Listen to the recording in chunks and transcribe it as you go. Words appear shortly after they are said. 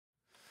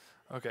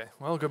Okay,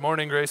 well, good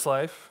morning, Grace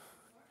Life.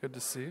 Good to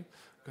see you.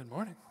 Good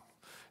morning.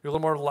 You're a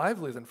little more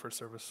lively than first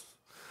service.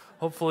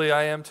 Hopefully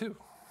I am too.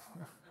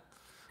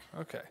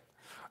 Okay.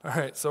 All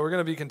right, so we're going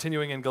to be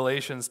continuing in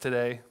Galatians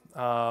today.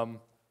 So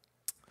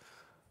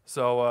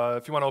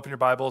if you want to open your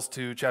Bibles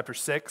to chapter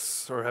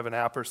 6 or have an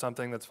app or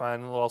something, that's fine.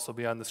 It'll also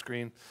be on the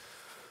screen.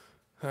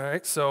 All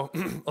right, so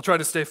I'll try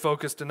to stay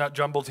focused and not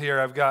jumbled here.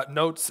 I've got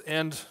notes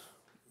and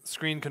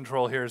screen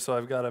control here, so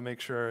I've got to make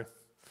sure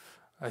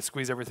I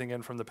squeeze everything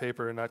in from the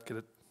paper and not get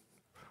it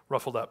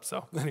ruffled up.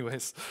 So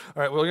anyways,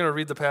 all right, we're going to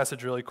read the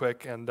passage really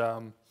quick, and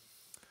I'm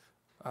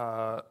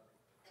going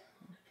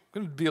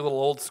to be a little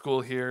old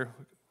school here.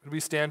 Could we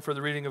stand for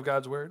the reading of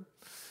God's Word?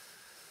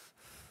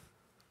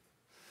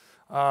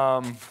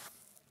 I don't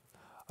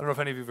know if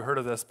any of you have heard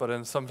of this, but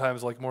in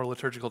sometimes like more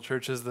liturgical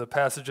churches, the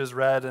passage is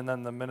read and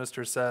then the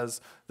minister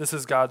says, "This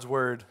is God's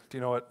Word." Do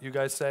you know what you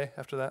guys say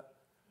after that?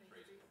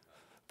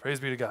 Praise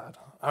be to God.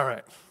 All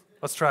right,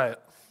 let's try it.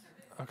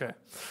 Okay.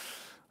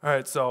 All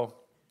right, so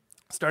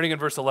starting in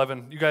verse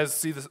 11. You guys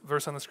see this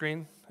verse on the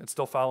screen? It's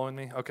still following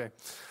me? Okay.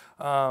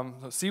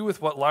 See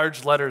with what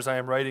large letters I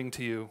am writing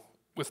to you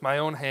with my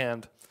own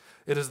hand.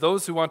 It is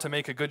those who want to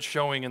make a good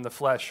showing in the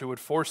flesh who would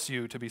force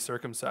you to be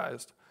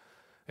circumcised,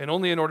 and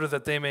only in order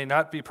that they may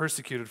not be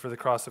persecuted for the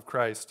cross of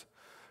Christ.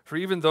 For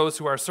even those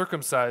who are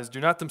circumcised do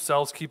not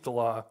themselves keep the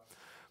law,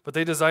 but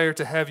they desire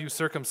to have you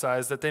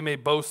circumcised, that they may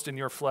boast in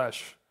your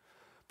flesh.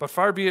 But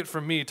far be it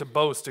from me to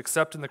boast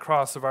except in the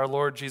cross of our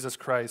Lord Jesus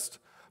Christ,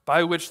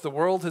 by which the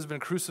world has been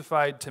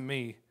crucified to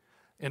me,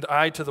 and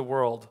I to the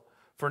world.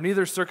 For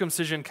neither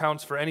circumcision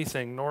counts for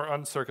anything, nor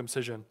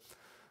uncircumcision,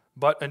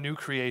 but a new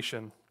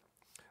creation.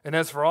 And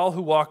as for all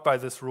who walk by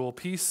this rule,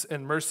 peace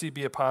and mercy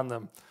be upon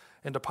them,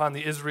 and upon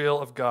the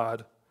Israel of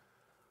God.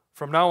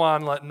 From now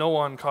on, let no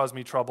one cause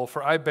me trouble,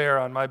 for I bear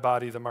on my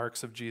body the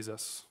marks of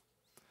Jesus.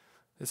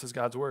 This is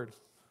God's Word.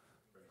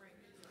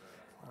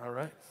 All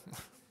right.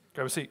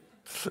 Grab a seat.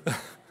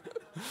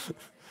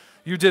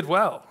 You did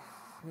well.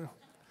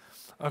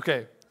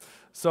 Okay,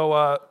 so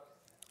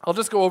I'll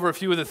just go over a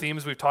few of the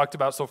themes we've talked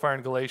about so far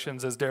in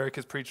Galatians as Derek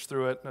has preached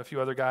through it and a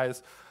few other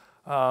guys.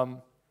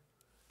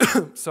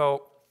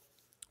 So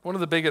one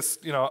of the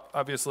biggest,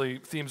 obviously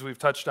themes we've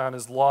touched on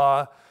is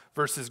law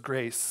versus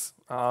grace.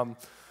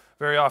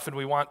 Very often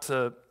we want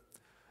to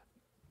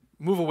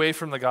move away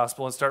from the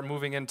gospel and start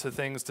moving into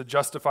things to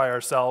justify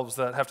ourselves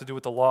that have to do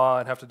with the law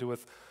and have to do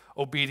with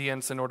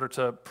obedience in order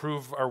to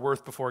prove our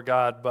worth before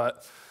God.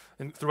 But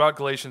throughout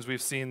Galatians,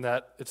 we've seen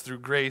that it's through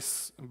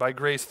grace, by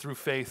grace through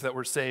faith that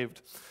we're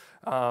saved.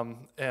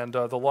 And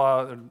the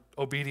law and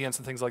obedience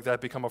and things like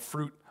that become a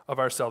fruit of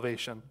our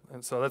salvation.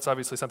 And so that's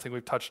obviously something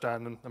we've touched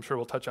on, and I'm sure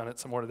we'll touch on it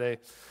some more today.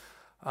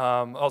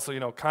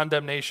 Also,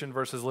 condemnation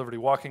versus liberty,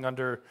 walking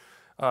under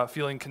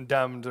feeling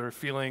condemned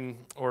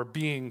or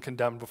being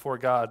condemned before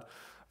God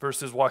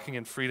versus walking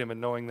in freedom and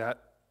knowing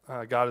that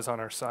God is on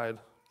our side.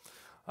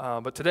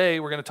 But today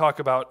we're going to talk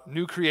about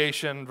new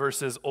creation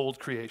versus old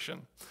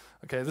creation.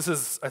 Okay,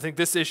 I think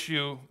this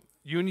issue,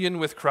 union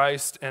with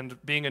Christ and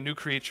being a new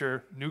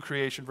creature, new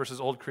creation versus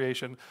old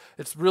creation,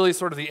 it's really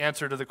sort of the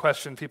answer to the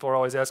question people are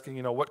always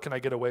asking, what can I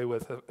get away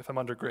with if I'm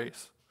under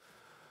grace?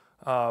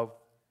 How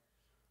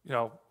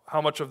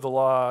much of the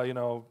law,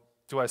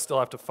 do I still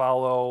have to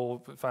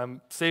follow? If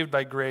I'm saved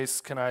by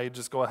grace, can I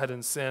just go ahead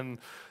and sin?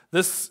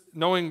 This,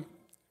 knowing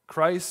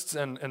Christ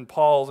and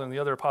Paul's and the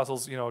other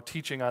apostles,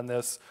 teaching on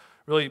this,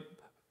 really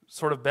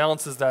sort of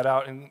balances that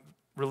out and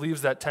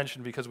relieves that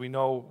tension because we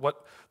know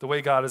the way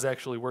God is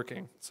actually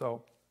working.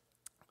 So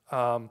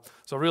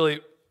really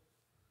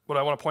what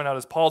I want to point out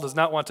is Paul does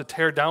not want to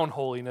tear down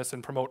holiness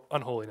and promote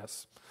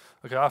unholiness.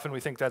 Okay, often we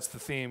think that's the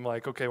theme,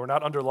 like, okay, we're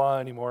not under law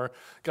anymore.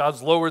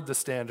 God's lowered the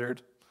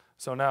standard,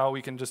 so now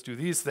we can just do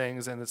these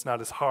things and it's not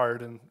as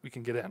hard and we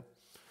can get in.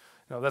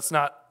 That's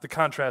not the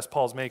contrast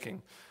Paul's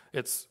making.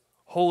 It's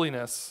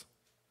holiness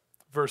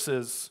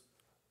versus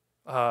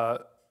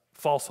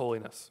false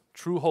holiness,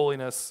 true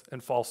holiness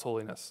and false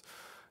holiness.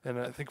 And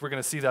I think we're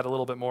going to see that a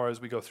little bit more as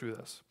we go through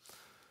this.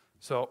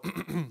 So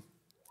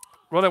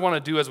what I want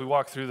to do as we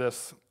walk through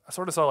this, I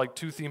sort of saw like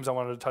two themes I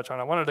wanted to touch on.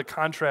 I wanted to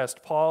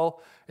contrast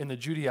Paul and the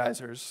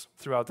Judaizers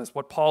throughout this,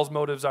 what Paul's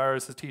motives are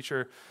as a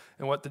teacher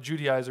and what the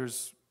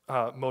Judaizers'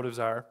 motives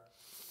are,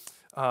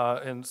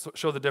 and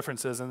show the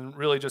differences and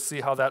really just see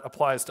how that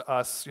applies to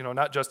us,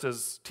 not just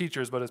as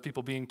teachers, but as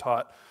people being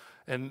taught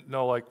and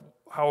know,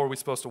 how are we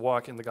supposed to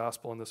walk in the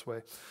gospel in this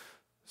way?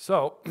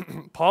 So,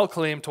 Paul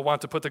claimed to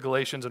want to put the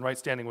Galatians in right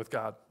standing with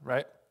God,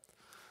 right?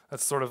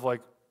 That's sort of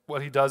like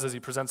what he does as he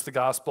presents the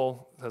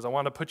gospel. He says, I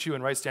want to put you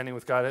in right standing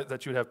with God,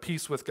 that you would have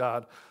peace with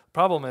God. The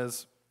problem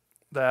is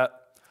that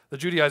the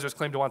Judaizers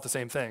claim to want the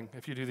same thing.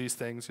 If you do these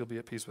things, you'll be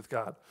at peace with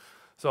God.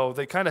 So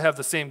they kind of have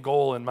the same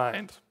goal in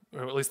mind,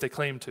 or at least they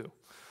claim to.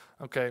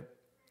 Okay?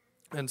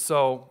 And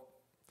so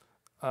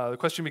the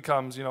question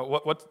becomes,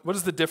 what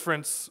is the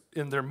difference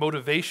in their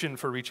motivation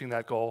for reaching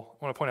that goal?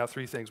 I want to point out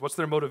three things. What's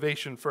their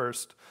motivation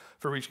first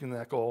for reaching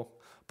that goal?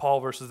 Paul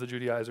versus the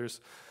Judaizers.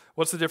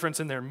 What's the difference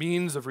in their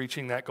means of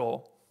reaching that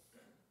goal?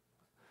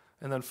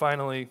 And then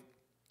finally,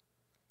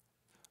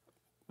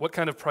 what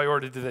kind of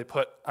priority do they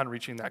put on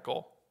reaching that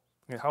goal?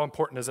 Okay, how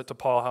important is it to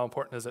Paul? How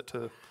important is it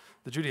to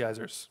the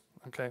Judaizers?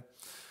 Okay,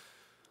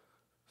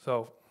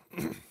 so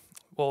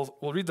we'll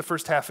read the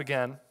first half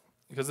again,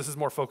 because this is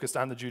more focused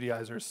on the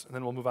Judaizers, and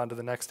then we'll move on to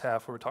the next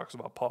half where it talks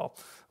about Paul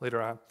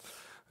later on.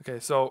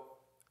 Okay, so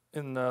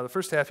in the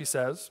first half he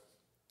says,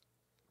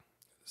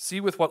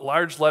 "See with what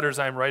large letters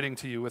I am writing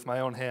to you with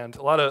my own hand."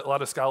 A lot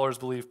of scholars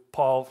believe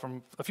Paul,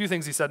 from a few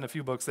things he said in a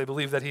few books, they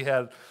believe that he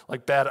had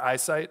like bad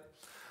eyesight.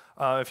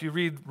 If you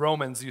read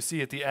Romans, you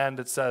see at the end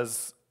it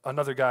says,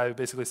 another guy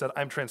basically said,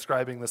 "I'm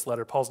transcribing this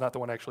letter." Paul's not the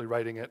one actually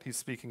writing it. He's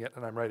speaking it,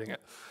 and I'm writing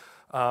it.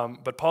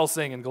 But Paul's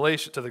saying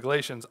to the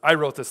Galatians, "I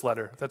wrote this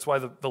letter." That's why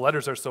the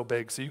letters are so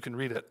big, so you can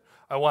read it.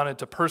 I wanted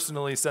to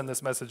personally send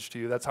this message to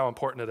you. That's how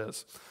important it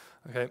is.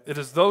 Okay? It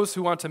is those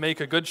who want to make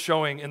a good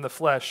showing in the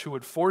flesh who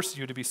would force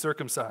you to be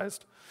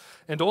circumcised,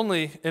 and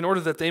only in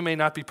order that they may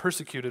not be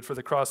persecuted for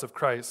the cross of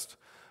Christ.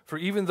 For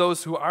even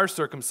those who are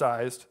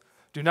circumcised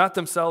do not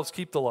themselves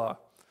keep the law,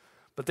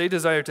 but they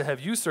desire to have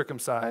you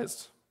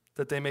circumcised,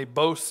 that they may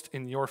boast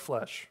in your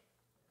flesh.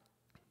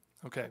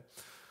 Okay,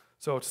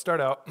 so to start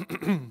out,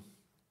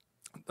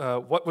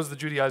 what was the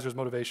Judaizers'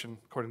 motivation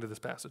according to this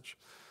passage?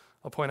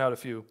 I'll point out a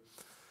few.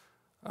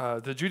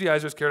 The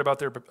Judaizers cared about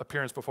their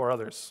appearance before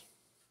others.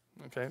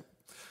 Okay,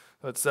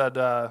 so it said,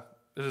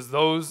 it is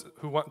those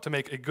who want to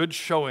make a good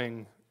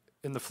showing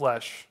in the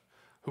flesh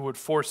who would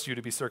force you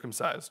to be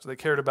circumcised. They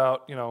cared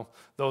about,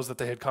 those that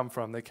they had come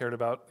from. They cared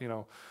about,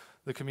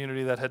 the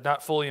community that had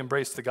not fully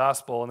embraced the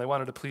gospel, and they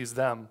wanted to please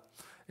them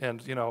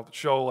and,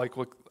 show like,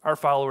 look, our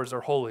followers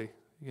are holy.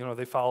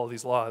 They follow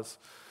these laws,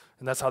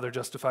 and that's how they're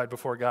justified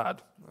before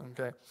God.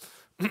 Okay.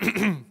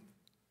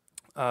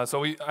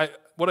 So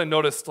what I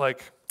noticed,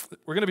 like,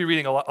 we're going to be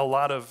reading a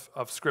lot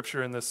of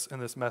scripture in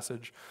this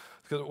message.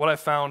 Because what I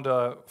found,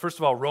 first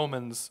of all,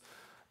 Romans.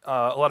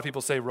 A lot of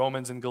people say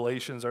Romans and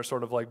Galatians are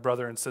sort of like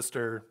brother and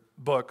sister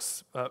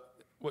books.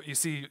 What you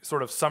see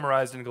sort of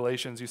summarized in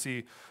Galatians, you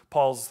see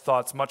Paul's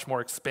thoughts much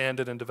more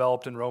expanded and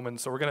developed in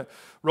Romans. So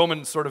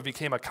Romans sort of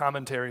became a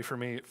commentary for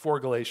me for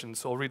Galatians.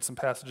 So I'll read some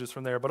passages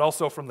from there, but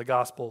also from the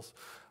Gospels,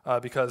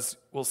 because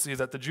we'll see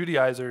that the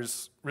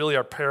Judaizers really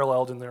are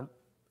paralleled in their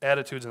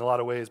attitudes in a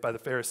lot of ways by the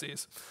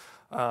Pharisees.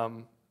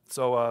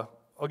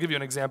 I'll give you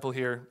an example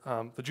here.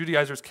 The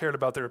Judaizers cared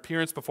about their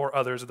appearance before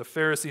others, and the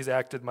Pharisees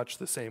acted much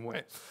the same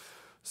way.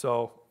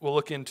 So we'll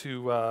look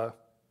into,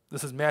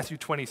 this is Matthew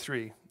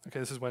 23. Okay,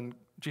 this is when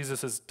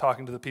Jesus is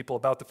talking to the people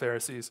about the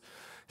Pharisees.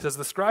 He says,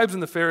 "The scribes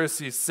and the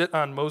Pharisees sit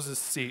on Moses'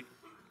 seat.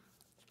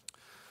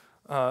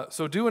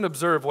 So do and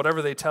observe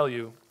whatever they tell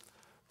you,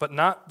 but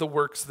not the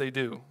works they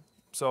do."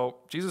 So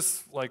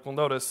Jesus, we'll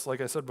notice, like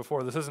I said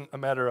before, this isn't a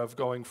matter of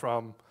going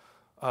from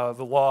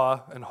the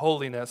law and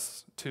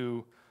holiness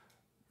to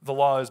the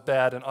law is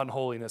bad and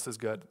unholiness is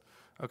good,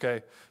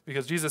 okay?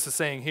 Because Jesus is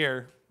saying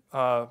here,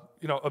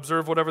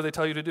 observe whatever they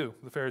tell you to do,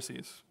 the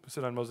Pharisees who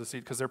sit on Moses'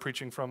 seat, because they're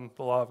preaching from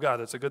the law of God.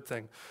 It's a good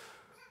thing.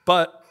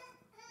 But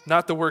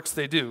not the works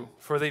they do,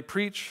 for they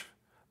preach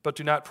but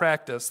do not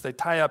practice. They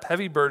tie up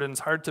heavy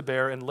burdens hard to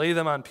bear and lay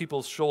them on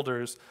people's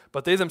shoulders,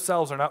 but they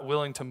themselves are not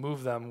willing to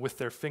move them with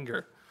their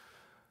finger.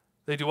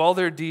 They do all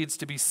their deeds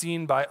to be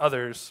seen by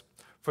others,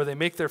 for they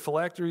make their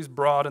phylacteries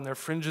broad and their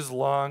fringes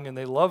long, and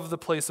they love the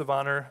place of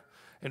honor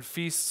and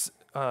feasts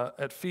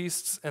at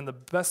feasts and the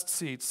best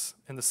seats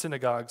in the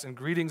synagogues and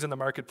greetings in the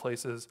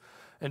marketplaces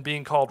and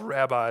being called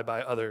rabbi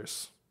by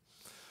others.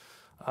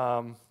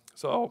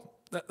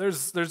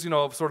 There's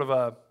sort of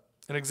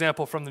an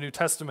example from the New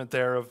Testament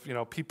there of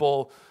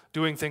people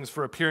doing things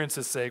for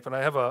appearance's sake. But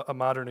I have a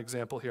modern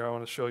example here I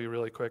want to show you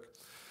really quick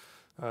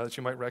that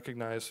you might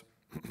recognize.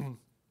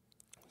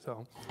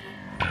 So,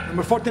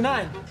 number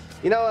 49.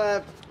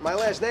 My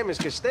last name is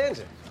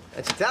Costanza.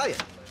 That's Italian.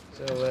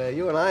 So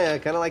you and I are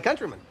kind of like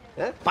countrymen,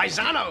 huh?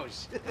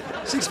 Paisanos.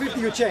 650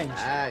 you change.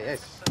 Ah,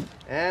 yes.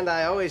 And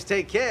I always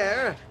take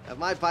care of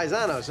my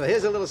paisanos. So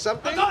here's a little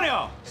something.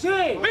 Antonio!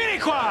 Sì! Vieni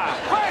qua!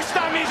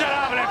 Questa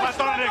miserabile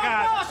fattore di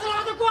casa! No, sono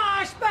andato qua!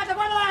 Aspetta,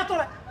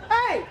 guarda!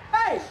 Hey!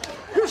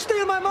 You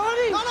steal my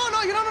money?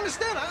 No, you don't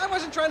understand. I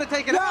wasn't trying to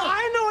take it Yeah, out.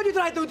 I know what you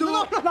tried to do.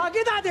 No. Now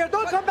get out there.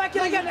 Don't come back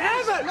here again,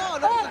 ever. No.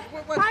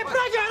 I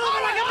break your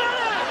over like a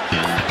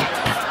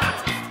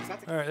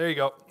brother. All right, there you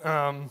go.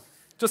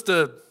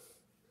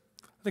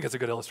 I think it's a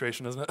good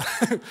illustration, isn't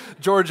it?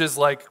 George is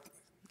like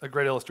a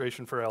great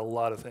illustration for a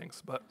lot of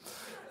things. But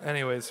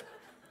anyways,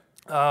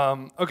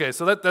 okay,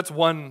 so that's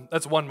one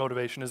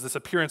motivation, is this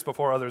appearance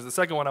before others. The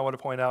second one I want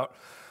to point out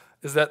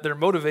is that their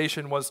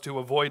motivation was to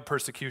avoid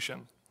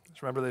persecution.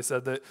 Remember, they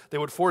said that they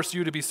would force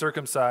you to be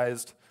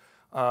circumcised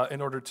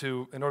in order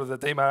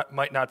that they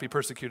might not be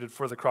persecuted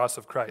for the cross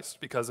of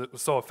Christ, because it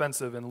was so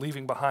offensive and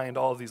leaving behind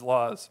all of these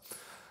laws.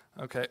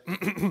 Okay,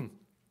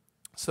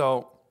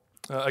 so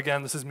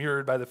again, this is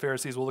mirrored by the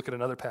Pharisees. We'll look at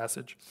another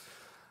passage.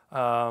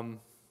 Let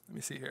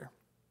me see here.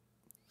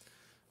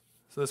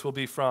 So this will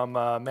be from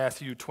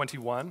Matthew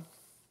 21.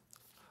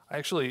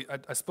 I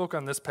spoke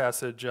on this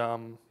passage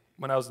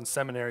when I was in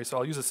seminary, so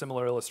I'll use a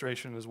similar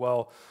illustration as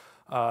well.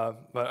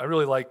 But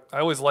I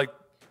always like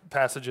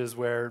passages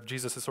where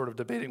Jesus is sort of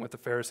debating with the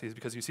Pharisees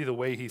because you see the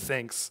way he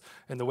thinks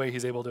and the way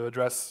he's able to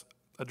address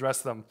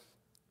them.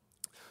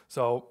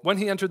 So when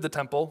he entered the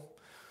temple,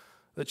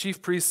 the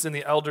chief priests and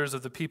the elders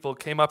of the people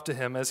came up to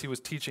him as he was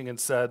teaching and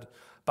said,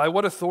 "By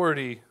what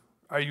authority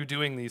are you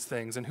doing these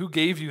things, and who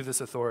gave you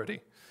this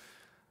authority?"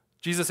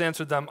 Jesus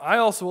answered them, "I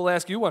also will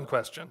ask you one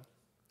question,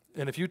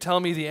 and if you tell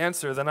me the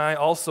answer, then I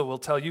also will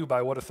tell you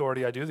by what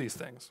authority I do these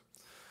things.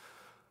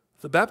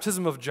 The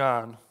baptism of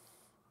John,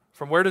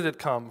 from where did it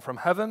come? From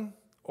heaven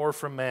or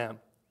from man?"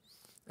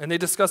 And they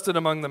discussed it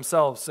among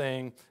themselves,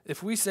 saying,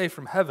 "If we say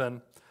from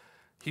heaven,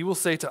 he will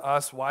say to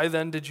us, 'Why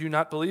then did you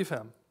not believe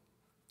him?'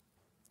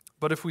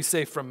 But if we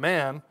say from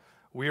man,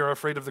 we are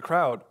afraid of the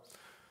crowd,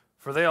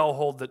 for they all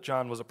hold that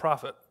John was a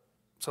prophet."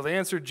 So they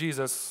answered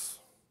Jesus,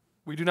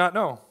 "We do not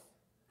know."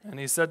 And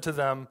he said to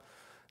them,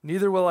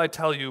 "Neither will I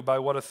tell you by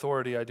what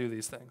authority I do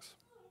these things."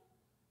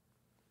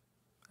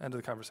 End of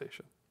the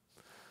conversation.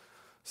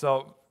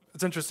 So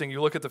it's interesting.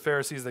 You look at the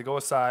Pharisees, they go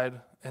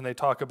aside and they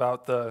talk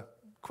about the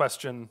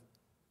question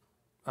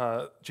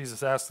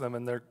Jesus asked them,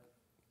 and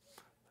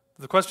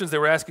the questions they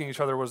were asking each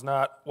other was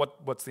not,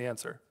 what's the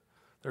answer?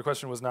 Their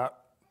question was not,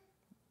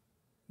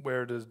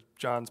 where does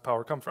John's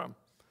power come from?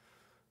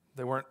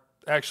 They weren't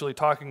actually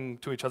talking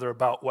to each other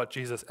about what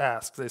Jesus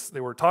asked.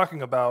 They were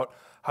talking about,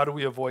 how do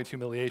we avoid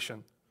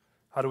humiliation?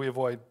 How do we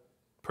avoid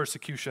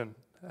persecution,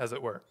 as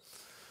it were?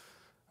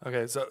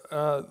 Okay,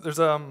 so there's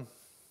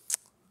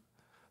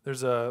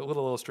a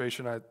little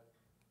illustration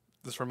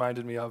this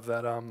reminded me of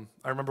that.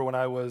 I remember when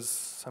I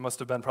must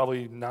have been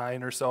probably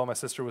 9 or so. My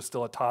sister was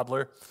still a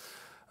toddler,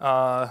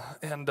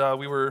 and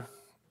we were.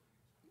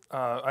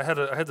 I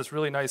had this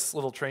really nice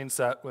little train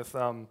set with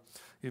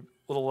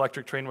little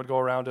electric train would go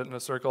around it in a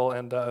circle,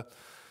 and I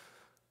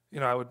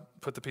would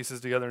put the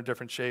pieces together in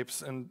different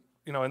shapes. And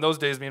in those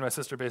days, me and my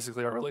sister,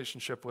 basically our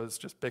relationship was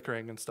just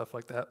bickering and stuff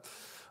like that.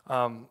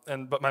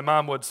 But my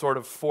mom would sort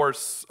of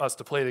force us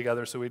to play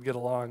together so we'd get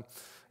along.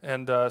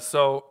 And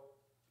so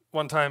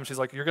one time she's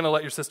like, "You're going to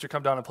let your sister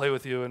come down and play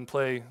with you and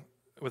play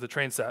with a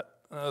train set."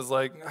 And I was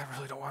like, "I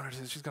really don't want her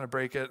to. She's going to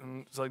break it."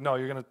 And she's like, "No,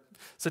 you're going to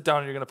sit down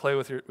and you're going to play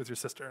with your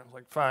sister." I was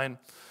like, "Fine."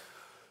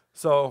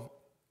 So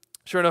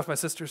sure enough, my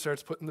sister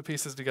starts putting the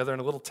pieces together in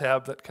a little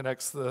tab that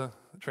connects the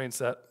train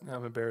set.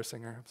 I'm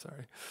embarrassing her. I'm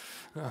sorry.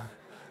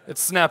 It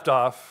snapped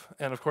off.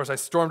 And of course, I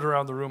stormed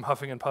around the room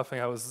huffing and puffing.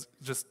 I was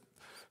just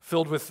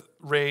filled with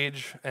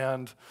rage.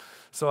 And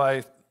so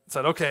I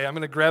said, "Okay, I'm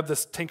going to grab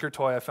this Tinker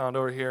toy I found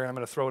over here, and I'm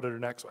going to throw it at her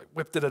neck." So I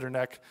whipped it at her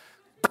neck.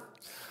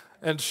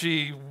 And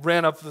she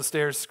ran up the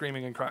stairs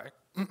screaming and crying.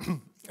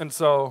 And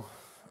so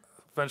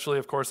eventually,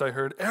 of course, I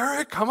heard,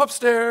 "Eric, come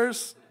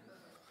upstairs."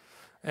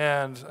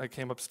 And I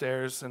came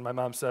upstairs, and my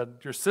mom said,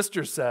 "Your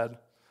sister said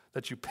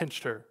that you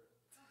pinched her.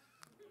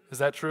 Is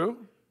that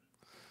true?"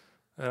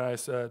 And I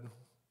said,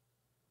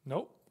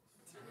 "Nope."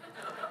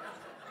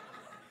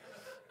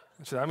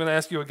 She said, "I'm going to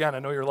ask you again. I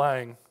know you're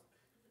lying.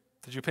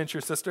 Did you pinch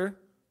your sister?"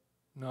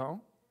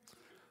 "No."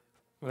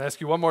 "I'm going to ask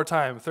you one more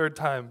time, third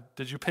time.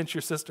 Did you pinch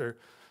your sister?"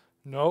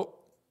 "Nope."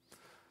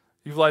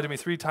 "You've lied to me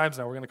 3 times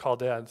now. We're going to call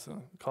Dad." So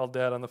I called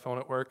Dad on the phone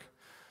at work.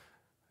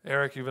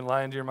 "Eric, you've been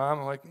lying to your mom?"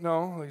 I'm like,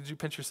 "No." "Did you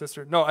pinch your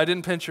sister?" "No, I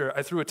didn't pinch her.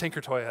 I threw a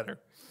Tinker toy at her."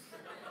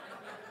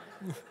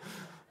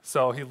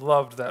 So he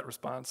loved that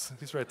response.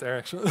 He's right there,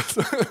 actually.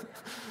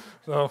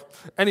 So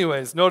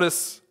anyways,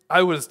 notice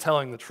I was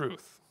telling the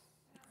truth.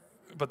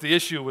 But the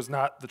issue was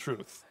not the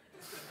truth.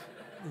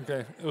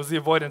 Okay, it was the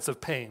avoidance of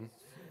pain.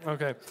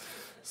 Okay,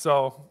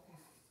 so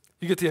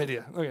you get the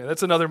idea. Okay,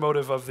 that's another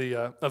motive of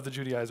the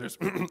Judaizers.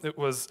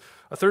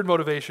 A third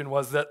motivation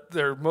was that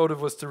their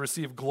motive was to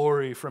receive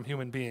glory from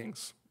human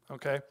beings.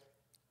 Okay,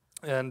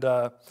 and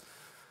let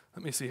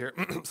me see here.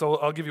 So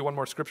I'll give you one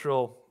more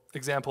scriptural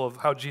example of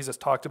how Jesus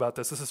talked about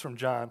this. This is from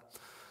John.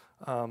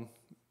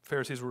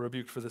 Pharisees were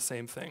rebuked for the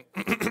same thing.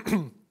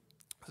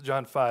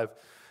 John 5.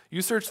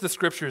 "You search the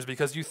scriptures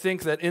because you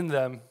think that in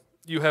them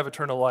you have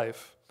eternal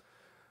life.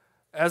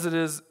 And it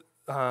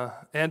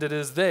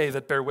is they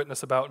that bear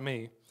witness about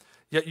me.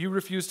 Yet you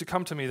refuse to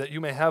come to me that you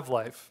may have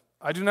life.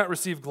 I do not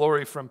receive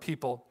glory from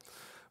people,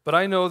 but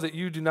I know that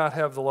you do not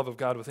have the love of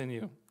God within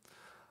you.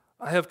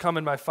 I have come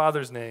in my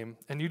Father's name,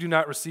 and you do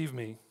not receive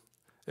me.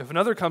 If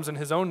another comes in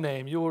his own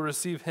name, you will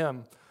receive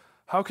him.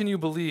 How can you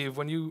believe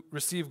when you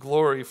receive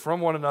glory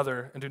from one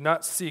another and do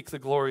not seek the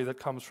glory that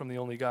comes from the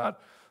only God?"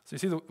 So you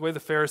see the way the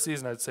Pharisees,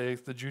 and I'd say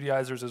the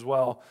Judaizers as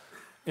well,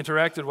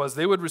 interacted was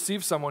they would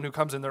receive someone who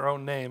comes in their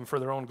own name for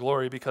their own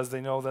glory because they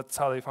know that's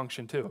how they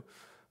function too.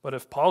 But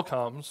if Paul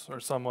comes, or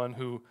someone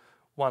who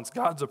wants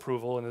God's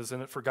approval and is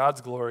in it for God's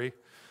glory,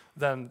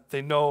 then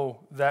they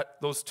know that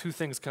those two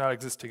things cannot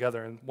exist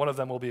together, and one of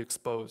them will be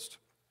exposed.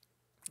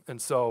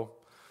 And so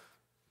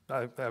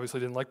I obviously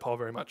didn't like Paul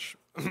very much.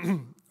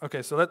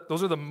 Okay, so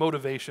those are the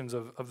motivations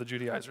of the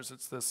Judaizers.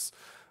 It's this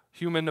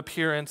human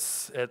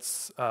appearance,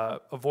 it's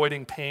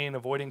avoiding pain,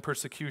 avoiding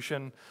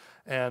persecution,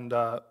 and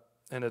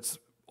it's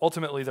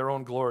ultimately their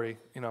own glory,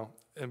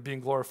 and being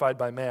glorified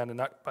by man and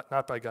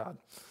not by God.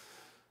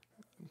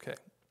 Okay,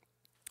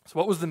 so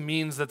what was the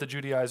means that the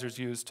Judaizers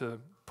used to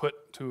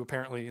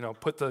apparently,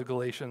 put the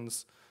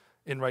Galatians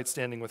in right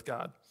standing with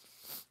God.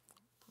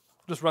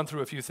 Just run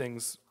through a few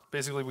things.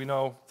 Basically, we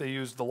know they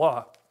used the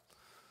law.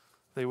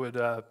 They would,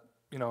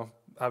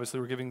 obviously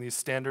we're giving these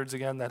standards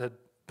again that had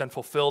been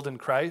fulfilled in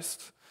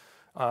Christ,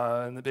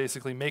 and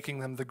basically making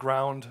them the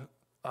ground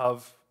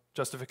of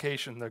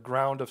justification, the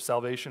ground of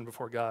salvation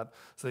before God.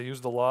 So they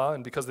used the law,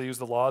 and because they used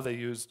the law, they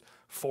used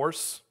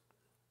force.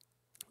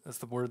 That's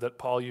the word that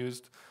Paul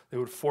used. They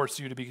would force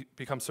you to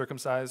become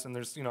circumcised, and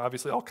there's,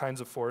 obviously all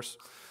kinds of force.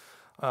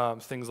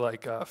 Things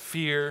like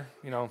fear,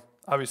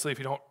 obviously if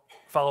you don't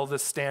follow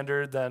this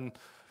standard, then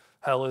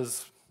hell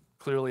is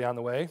clearly on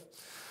the way.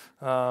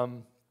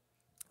 And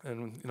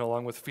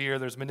along with fear,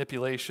 there's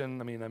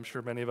manipulation. I mean, I'm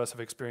sure many of us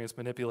have experienced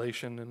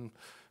manipulation in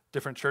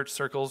different church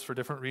circles for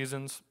different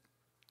reasons.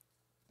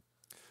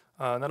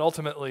 And then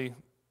ultimately,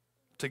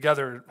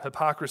 together,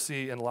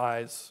 hypocrisy and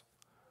lies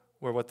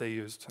were what they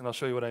used. And I'll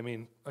show you what I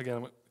mean.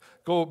 Again,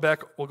 we'll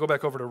go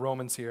back over to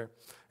Romans here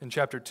in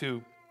chapter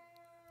 2,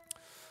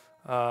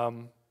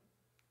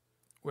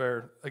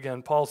 where,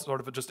 again, Paul sort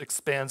of just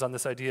expands on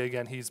this idea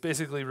again. He's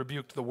basically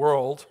rebuked the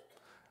world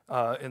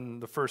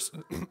in the first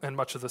and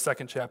much of the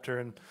second chapter.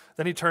 And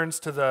then he turns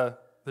to the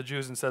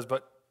Jews and says,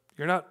 but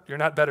you're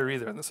not better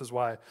either, and this is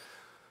why.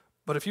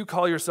 But if you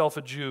call yourself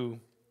a Jew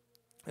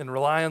and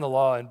rely on the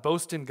law and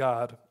boast in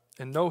God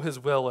and know his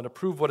will and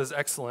approve what is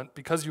excellent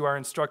because you are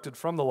instructed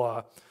from the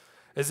law,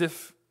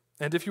 if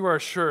you are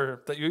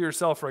sure that you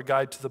yourself are a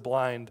guide to the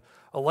blind,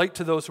 a light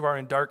to those who are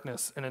in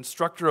darkness, an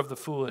instructor of the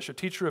foolish, a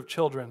teacher of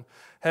children,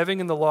 having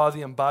in the law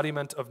the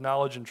embodiment of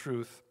knowledge and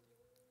truth,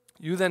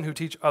 you then who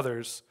teach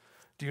others,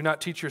 do you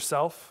not teach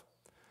yourself?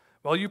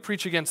 While you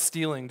preach against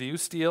stealing, do you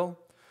steal?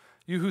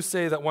 You who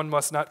say that one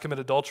must not commit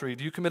adultery,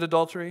 do you commit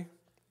adultery?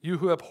 You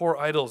who abhor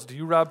idols, do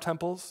you rob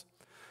temples?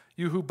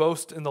 You who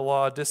boast in the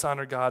law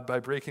dishonor God by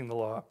breaking the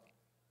law.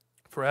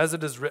 For as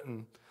it is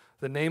written,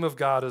 the name of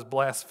God is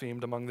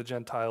blasphemed among the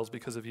Gentiles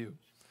because of you.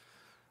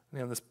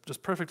 This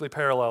just perfectly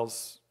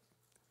parallels,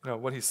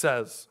 what he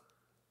says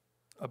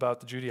about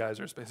the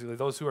Judaizers. Basically,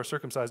 those who are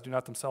circumcised do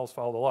not themselves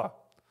follow the law.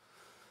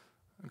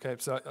 Okay,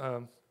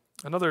 so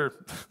another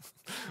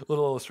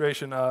little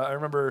illustration. I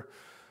remember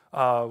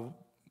I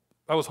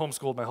was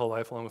homeschooled my whole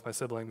life along with my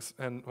siblings,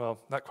 and well,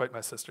 not quite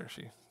my sister.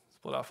 She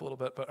split off a little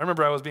bit, but I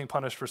remember I was being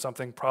punished for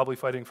something, probably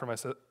fighting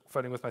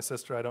with my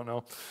sister. I don't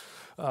know,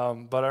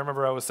 but I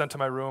remember I was sent to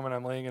my room, and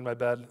I'm laying in my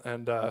bed,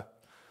 and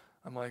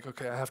I'm like,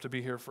 okay, I have to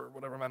be here for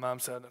whatever my mom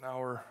said, an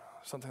hour,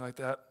 something like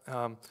that.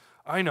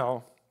 I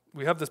know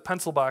we have this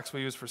pencil box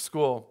we use for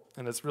school,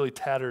 and it's really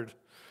tattered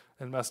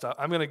and messed up.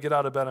 I'm going to get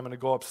out of bed, I'm going to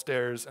go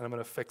upstairs, and I'm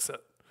going to fix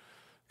it,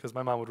 because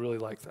my mom would really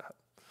like that.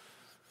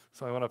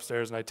 So I went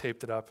upstairs, and I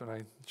taped it up, and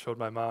I showed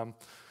my mom,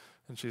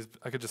 and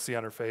I could just see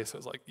on her face, it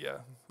was like, yeah,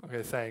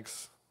 okay,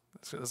 thanks.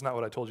 That's not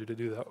what I told you to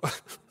do, though.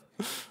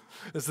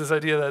 It's this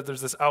idea that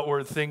there's this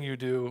outward thing you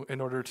do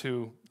in order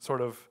to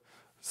sort of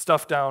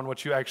stuff down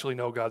what you actually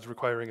know God's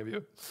requiring of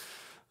you.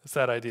 It's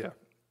that idea.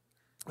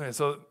 Okay,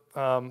 so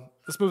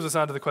this moves us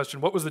on to the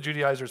question: what was the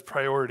Judaizers'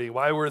 priority?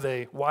 Why were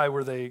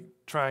they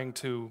trying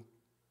to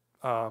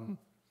bring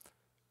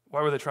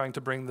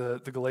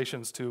the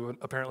Galatians to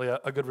apparently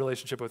a good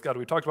relationship with God?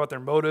 We talked about their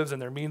motives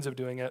and their means of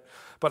doing it,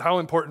 but how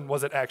important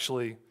was it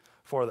actually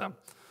for them?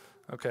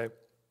 Okay,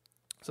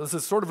 so this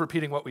is sort of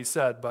repeating what we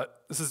said,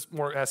 but this is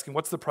more asking,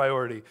 what's the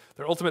priority?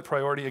 Their ultimate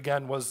priority,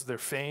 again, was their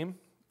fame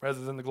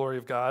rather than the glory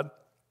of God.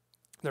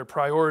 Their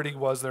priority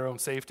was their own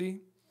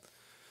safety,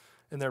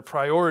 and their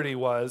priority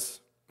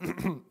was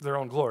their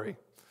own glory.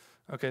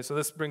 Okay, so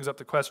this brings up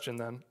the question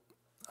then.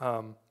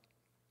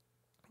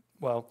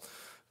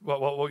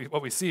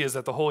 What we see is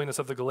that the holiness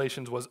of the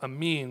Galatians was a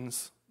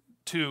means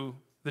to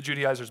the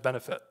Judaizers'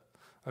 benefit.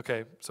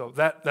 Okay, so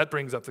that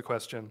brings up the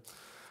question.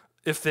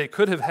 If they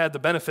could have had the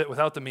benefit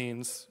without the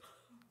means,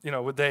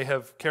 would they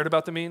have cared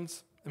about the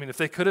means? I mean, if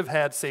they could have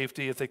had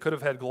safety, if they could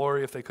have had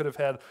glory, if they could have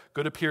had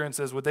good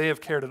appearances, would they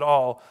have cared at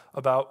all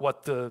about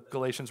what the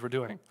Galatians were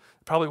doing?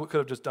 Probably could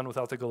have just done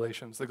without the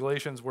Galatians. The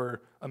Galatians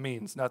were a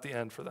means, not the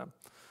end for them.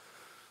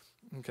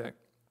 Okay.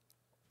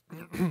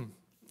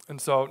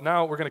 And so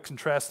now we're going to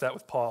contrast that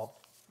with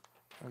Paul.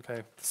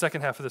 Okay. The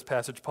second half of this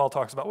passage, Paul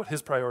talks about what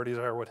his priorities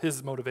are, what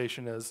his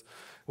motivation is,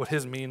 what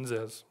his means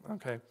is.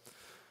 Okay.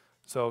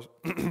 So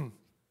in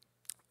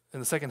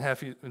the second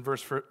half, in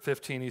verse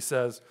 15, he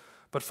says,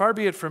 "But far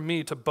be it from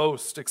me to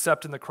boast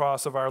except in the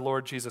cross of our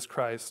Lord Jesus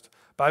Christ,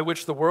 by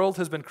which the world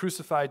has been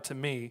crucified to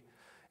me,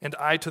 and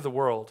I to the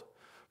world.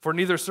 For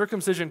neither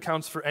circumcision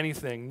counts for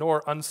anything,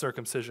 nor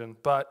uncircumcision,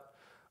 but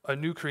a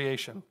new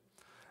creation.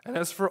 And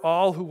as for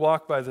all who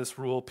walk by this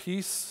rule,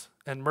 peace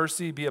and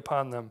mercy be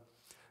upon them,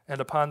 and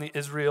upon the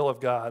Israel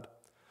of God.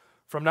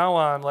 From now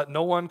on, let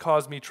no one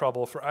cause me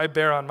trouble, for I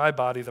bear on my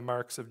body the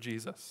marks of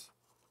Jesus."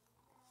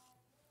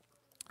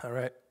 All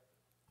right,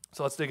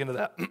 so let's dig into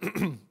that.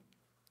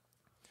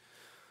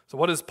 So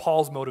what is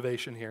Paul's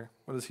motivation here?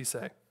 What does he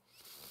say?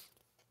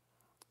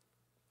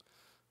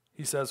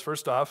 He says,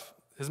 first off,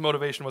 his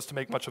motivation was to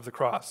make much of the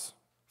cross.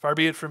 Far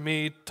be it from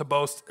me to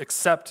boast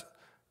except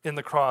in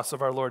the cross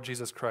of our Lord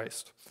Jesus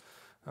Christ.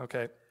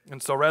 Okay,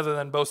 and so rather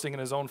than boasting in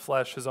his own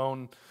flesh, his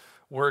own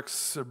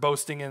works, or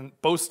boasting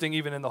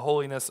even in the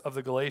holiness of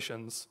the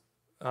Galatians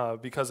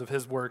because of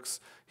his works,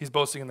 he's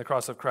boasting in the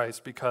cross of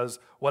Christ, because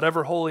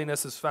whatever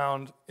holiness is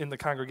found in the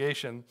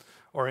congregation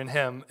or in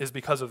him is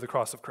because of the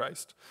cross of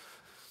Christ.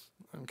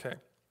 Okay.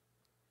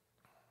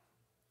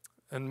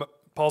 And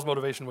Paul's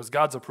motivation was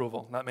God's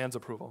approval, not man's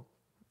approval.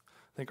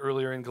 I think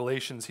earlier in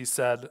Galatians he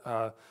said,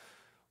 I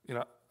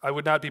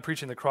would not be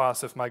preaching the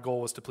cross if my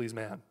goal was to please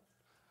man,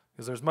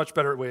 because there's much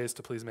better ways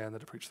to please man than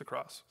to preach the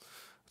cross.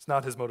 It's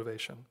not his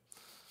motivation.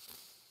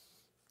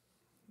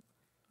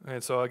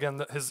 And so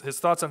again, his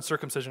thoughts on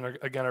circumcision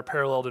are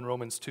paralleled in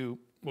Romans 2.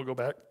 We'll go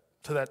back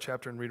to that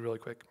chapter and read really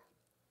quick.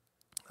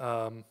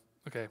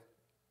 Okay.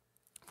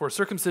 For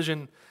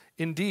circumcision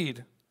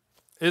indeed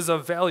is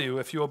of value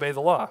if you obey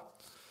the law.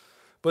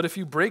 But if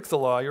you break the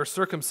law, your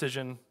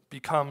circumcision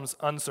becomes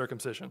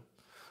uncircumcision.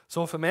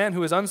 So if a man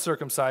who is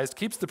uncircumcised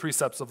keeps the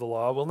precepts of the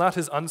law, will not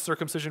his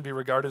uncircumcision be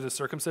regarded as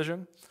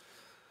circumcision?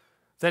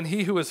 Then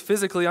he who is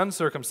physically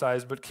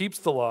uncircumcised but keeps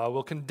the law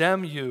will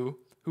condemn you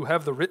who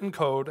have the written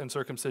code and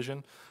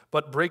circumcision,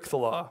 but break the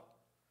law.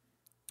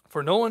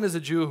 For no one is a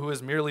Jew who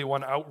is merely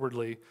one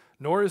outwardly,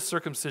 nor is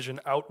circumcision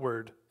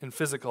outward and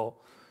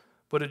physical,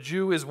 but a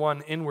Jew is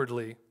one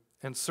inwardly,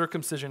 and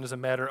circumcision is a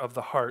matter of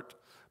the heart,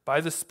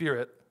 by the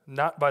Spirit,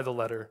 not by the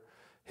letter.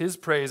 His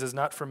praise is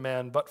not from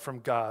man, but from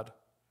God.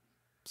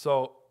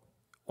 So,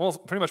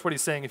 pretty much what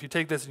he's saying, if you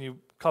take this and you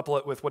couple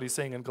it with what he's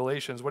saying in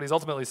Galatians, what he's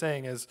ultimately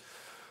saying is,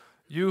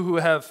 you who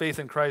have faith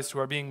in Christ, who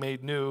are being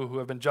made new, who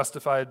have been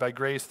justified by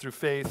grace through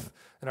faith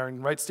and are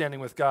in right standing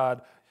with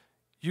God,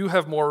 you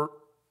have more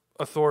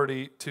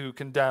authority to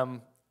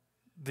condemn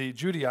the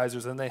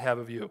Judaizers than they have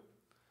of you.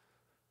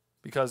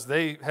 Because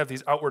they have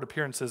these outward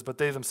appearances, but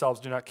they themselves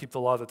do not keep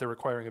the law that they're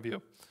requiring of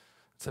you.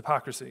 It's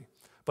hypocrisy.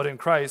 But in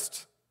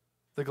Christ,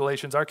 the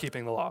Galatians are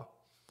keeping the law.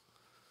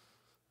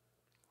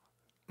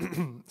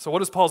 So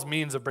what is Paul's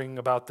means of bringing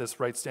about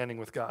this right standing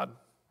with God?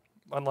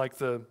 Unlike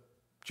the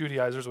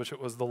Judaizers, which it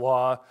was the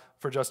law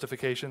for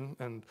justification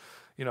and,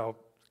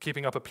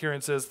 keeping up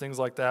appearances, things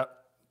like that.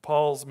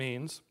 Paul's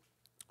means,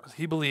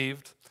 he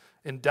believed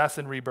in death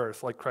and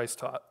rebirth like Christ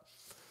taught.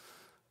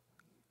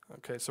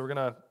 Okay, so we're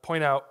going to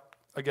point out,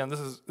 again,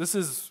 this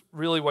is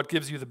really what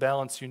gives you the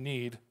balance you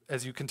need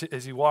as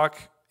you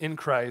walk in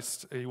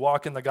Christ, you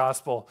walk in the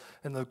gospel,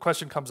 and the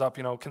question comes up,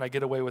 can I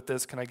get away with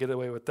this? Can I get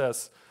away with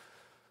this?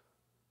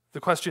 The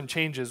question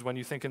changes when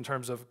you think in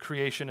terms of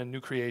creation and new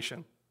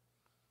creation.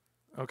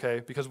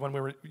 Okay, because when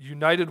we were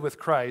united with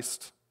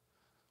Christ,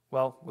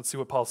 well, let's see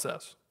what Paul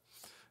says.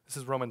 This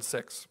is Romans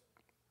 6.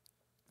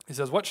 He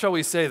says, "What shall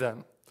we say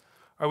then?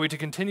 Are we to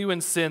continue in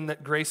sin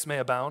that grace may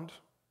abound?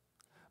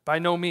 By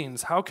no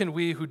means. How can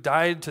we who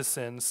died to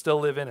sin still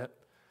live in it?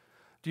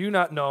 Do you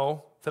not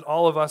know that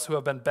all of us who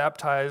have been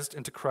baptized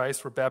into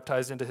Christ were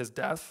baptized into his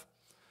death?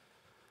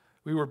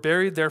 We were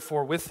buried,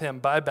 therefore, with him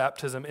by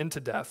baptism into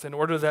death, in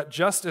order that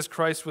just as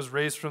Christ was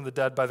raised from the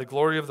dead by the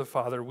glory of the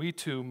Father, we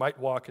too might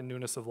walk in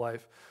newness of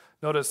life."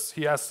 Notice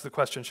he asks the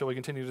question, shall we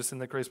continue to sin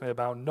that grace may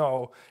abound?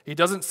 No. He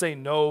doesn't say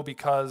no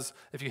because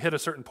if you hit a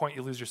certain point,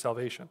 you lose your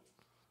salvation.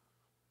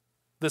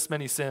 This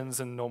many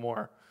sins and no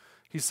more.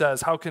 He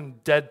says, how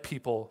can dead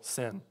people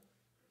sin?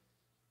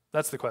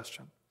 That's the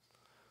question.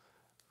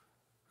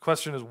 The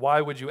question is, why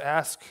would you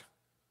ask?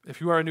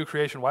 If you are a new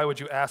creation, why would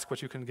you ask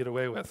what you can get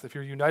away with? If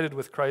you're united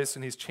with Christ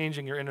and he's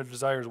changing your inner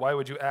desires, why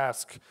would you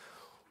ask,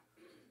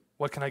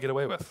 what can I get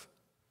away with?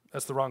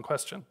 That's the wrong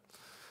question.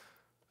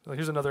 So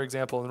here's another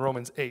example in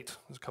Romans 8.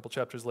 There's a couple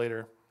chapters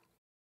later.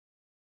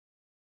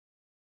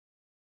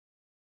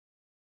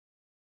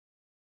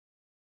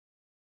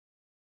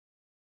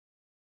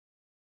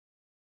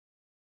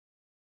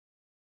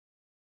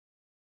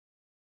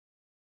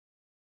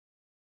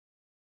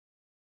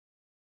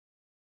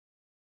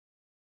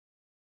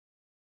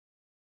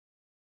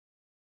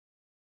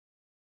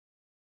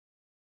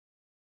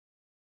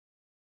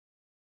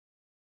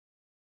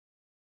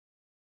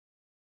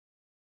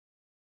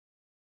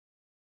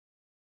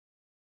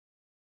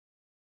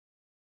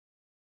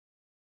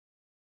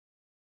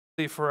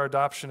 For our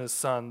adoption as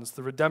sons,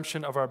 the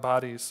redemption of our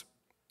bodies.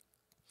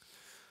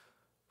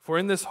 For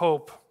in this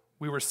hope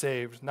we were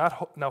saved. Now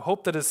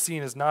hope that is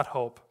seen is not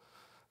hope,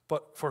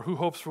 but for who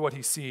hopes for what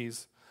he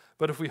sees?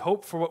 But if we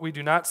hope for what we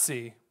do not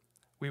see,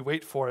 we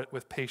wait for it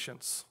with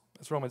patience.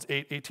 That's Romans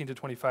 8, 18 to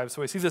 25.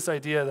 So we see this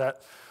idea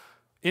that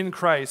in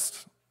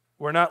Christ,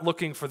 we're not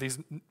looking for these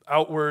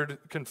outward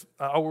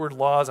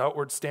laws,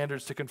 outward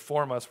standards to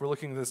conform us. We're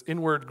looking at this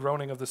inward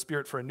groaning of the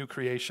Spirit for a new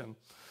creation,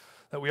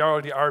 that we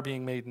already are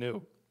being made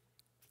new.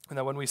 And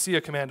that when we see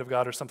a command of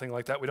God or something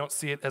like that, we don't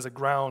see it as a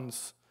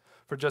grounds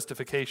for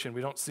justification.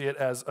 We don't see it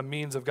as a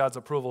means of God's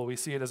approval. We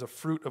see it as a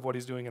fruit of what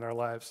he's doing in our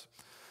lives.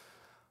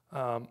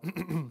 I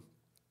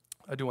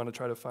do want to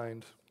try to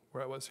find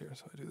where I was here,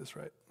 so I do this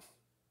right.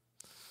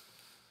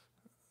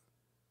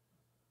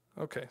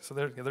 Okay, so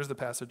there's the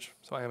passage.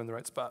 So I am in the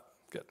right spot.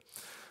 Good.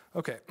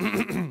 Okay.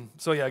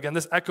 So yeah, again,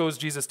 this echoes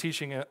Jesus'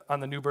 teaching on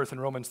the new birth in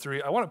Romans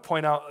 3. I want to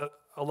point out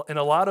in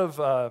a lot of,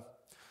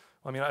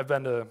 I've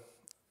been to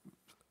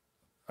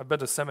I've been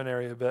to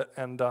seminary a bit,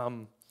 and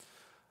a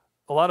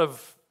lot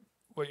of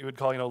what you would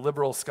call,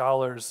 liberal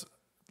scholars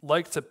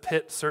like to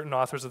pit certain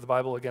authors of the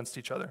Bible against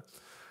each other.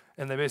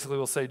 And they basically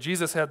will say,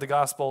 Jesus had the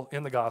gospel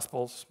in the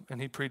Gospels, and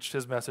he preached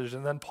his message,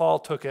 and then Paul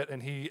took it,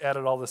 and he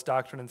added all this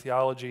doctrine and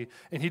theology,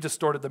 and he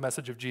distorted the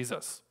message of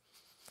Jesus.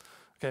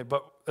 Okay,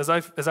 but as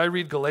I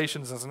read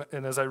Galatians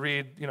and as I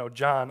read,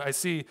 John, I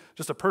see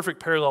just a perfect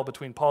parallel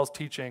between Paul's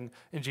teaching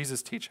and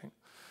Jesus' teaching.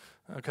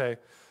 Okay,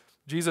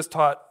 Jesus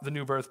taught the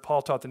new birth,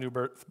 Paul taught the new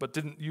birth, but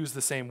didn't use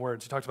the same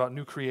words. He talked about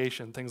new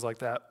creation, things like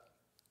that.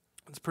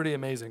 It's pretty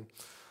amazing.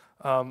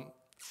 I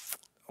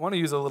want to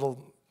use a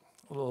little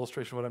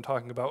illustration of what I'm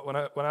talking about.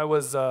 When I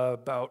was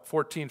about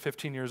 14,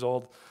 15 years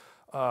old,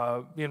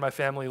 me and my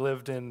family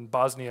lived in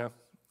Bosnia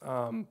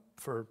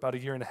for about a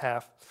year and a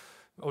half,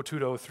 02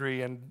 to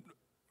 03, and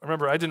I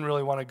remember I didn't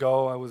really want to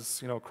go. I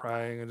was,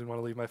 crying. I didn't want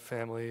to leave my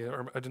family,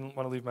 or I didn't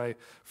want to leave my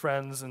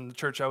friends and the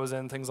church I was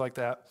in, things like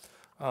that.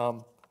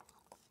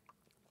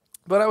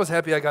 But I was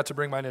happy I got to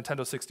bring my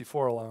Nintendo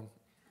 64 along.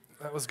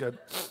 That was good.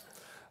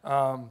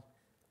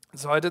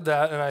 So I did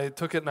that, and I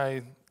took it,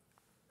 and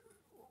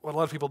what a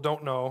lot of people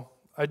don't know,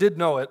 I did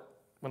know it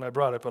when I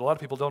brought it, but a lot of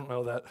people don't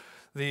know that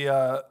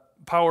the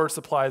power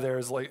supply there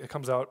is it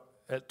comes out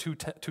at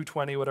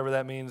 220, whatever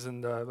that means,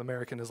 and the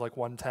American is like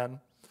 110.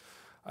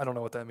 I don't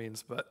know what that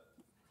means, but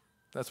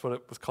that's what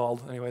it was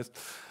called anyways.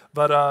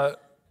 But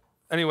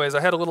anyways, I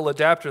had a little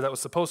adapter that was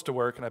supposed to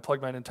work, and I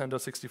plugged my Nintendo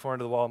 64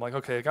 into the wall. I'm like,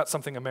 okay, I got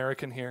something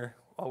American here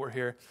while we're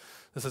here.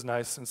 This is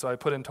nice. And so I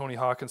put in Tony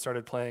Hawk and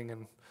started playing,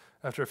 and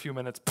after a few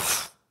minutes,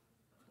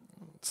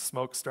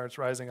 smoke starts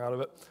rising out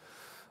of it.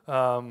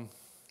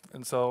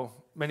 And so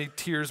many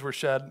tears were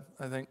shed,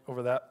 I think,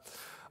 over that.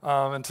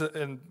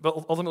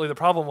 But ultimately the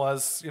problem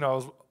was, I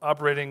was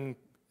operating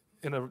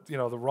in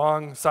the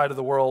wrong side of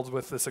the world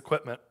with this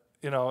equipment,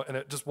 and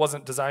it just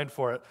wasn't designed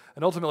for it.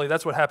 And ultimately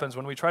that's what happens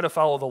when we try to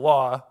follow the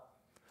law,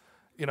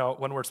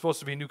 when we're supposed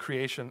to be a new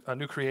creation,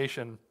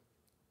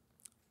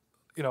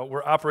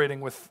 we're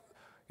operating with,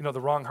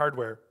 the wrong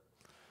hardware.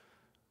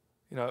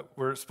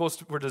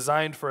 We're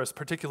designed for a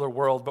particular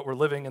world, but we're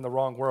living in the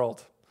wrong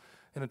world.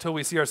 And until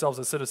we see ourselves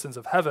as citizens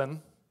of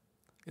heaven,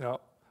 the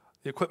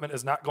equipment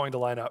is not going to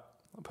line up.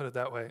 I'll put it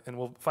that way. And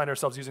we'll find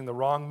ourselves using the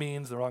wrong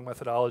means, the wrong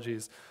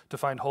methodologies to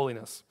find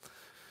holiness.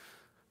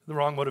 The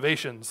wrong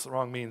motivations, the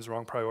wrong means, the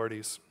wrong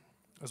priorities,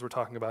 as we're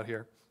talking about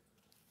here.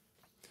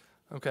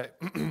 Okay,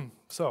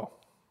 so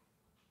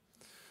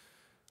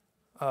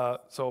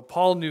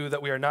Paul knew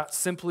that we are not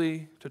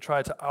simply to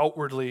try to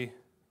outwardly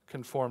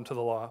conform to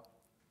the law.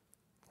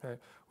 Okay?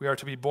 We are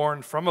to be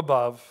born from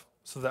above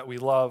so that we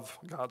love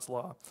God's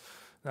law.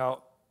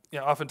 Now,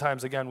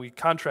 oftentimes, again, we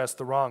contrast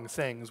the wrong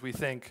things. We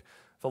think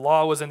the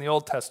law was in the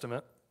Old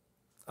Testament,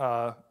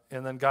 and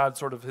then God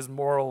his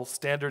moral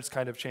standards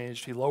kind of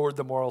changed. He lowered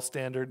the moral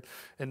standard,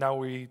 and now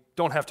we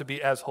don't have to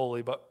be as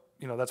holy, but,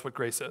 that's what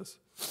grace is.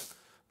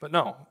 But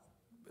no,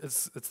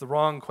 it's the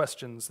wrong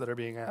questions that are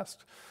being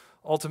asked.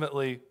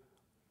 Ultimately,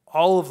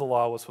 all of the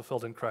law was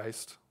fulfilled in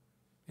Christ.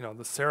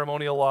 The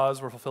ceremonial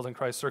laws were fulfilled in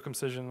Christ.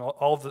 Circumcision,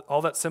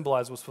 all that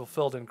symbolized was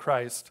fulfilled in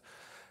Christ.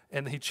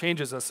 And he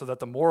changes us so that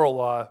the moral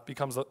law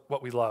becomes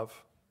what we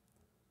love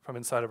from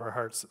inside of our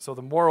hearts. So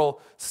the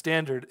moral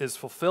standard is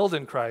fulfilled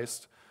in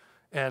Christ,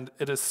 and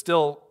it is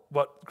still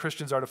what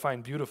Christians are to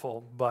find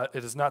beautiful, but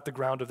it is not the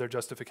ground of their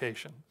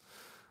justification.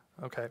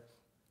 Okay.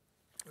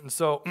 And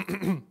so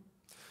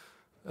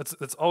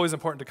it's always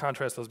important to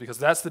contrast those, because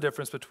that's the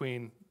difference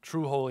between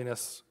true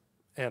holiness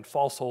and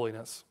false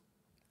holiness,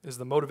 is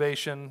the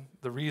motivation,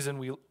 the reason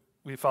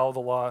we follow the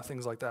law,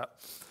 things like that.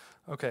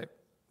 Okay,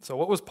 so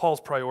what was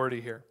Paul's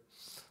priority here?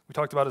 We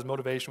talked about his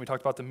motivation. We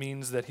talked about the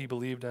means that he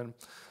believed in.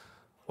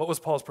 What was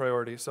Paul's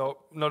priority? So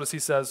notice he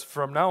says,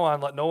 "From now on,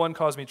 let no one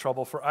cause me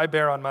trouble, for I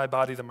bear on my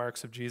body the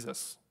marks of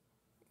Jesus."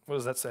 What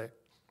does that say?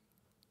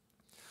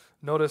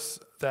 Notice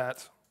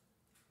that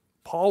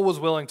Paul was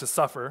willing to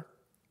suffer.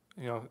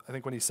 I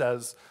think when he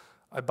says,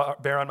 "I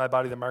bear on my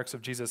body the marks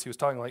of Jesus," he was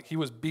talking like he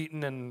was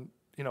beaten and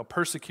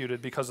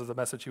persecuted because of the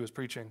message he was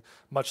preaching,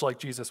 much like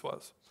Jesus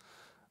was.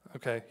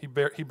 Okay, he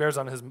bears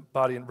on his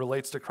body and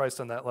relates to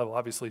Christ on that level.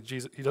 Obviously,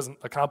 he doesn't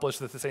accomplish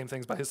the same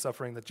things by his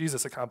suffering that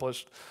Jesus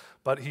accomplished,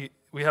 but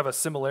we have a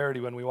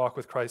similarity when we walk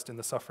with Christ in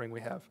the suffering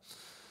we have.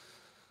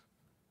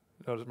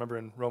 Remember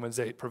in Romans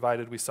 8,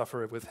 provided we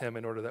suffer with him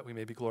in order that we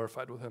may be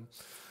glorified with him.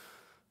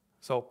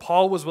 So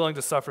Paul was willing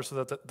to suffer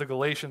so that the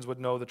Galatians would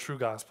know the true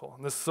gospel.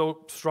 And this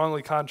so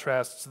strongly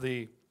contrasts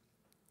the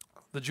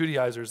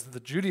Judaizers.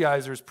 The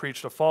Judaizers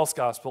preached a false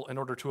gospel in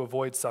order to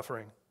avoid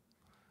suffering.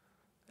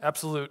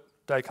 Absolute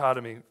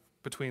dichotomy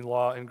between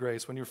law and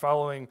grace. When you're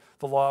following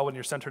the law, when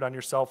you're centered on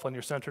yourself, when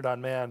you're centered on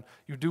man,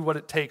 you do what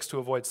it takes to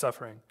avoid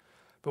suffering.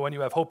 But when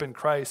you have hope in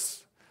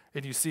Christ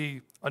and you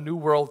see a new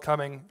world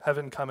coming,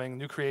 heaven coming,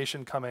 new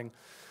creation coming,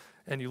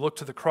 and you look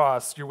to the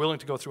cross, you're willing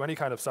to go through any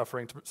kind of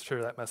suffering to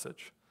share that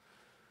message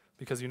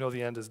because you know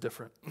the end is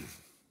different.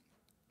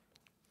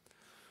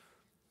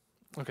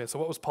 Okay, so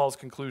what was Paul's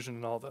conclusion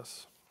in all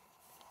this?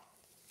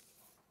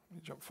 Let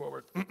me jump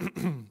forward.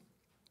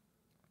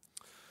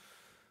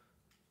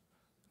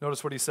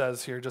 Notice what he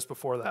says here just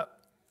before that.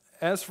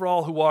 As for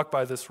all who walk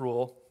by this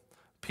rule,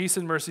 peace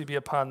and mercy be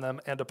upon them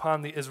and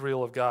upon the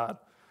Israel of God.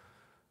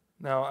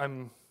 Now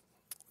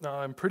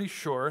I'm pretty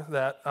sure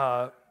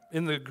that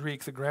in the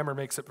Greek, the grammar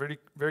makes it very,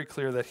 very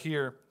clear that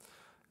here,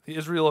 the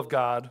Israel of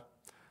God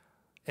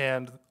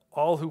and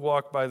all who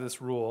walk by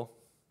this rule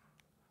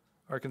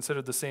are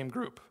considered the same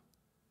group.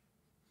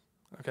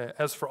 Okay,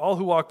 as for all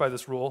who walk by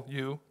this rule,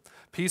 you,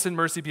 peace and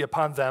mercy be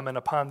upon them and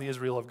upon the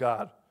Israel of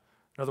God.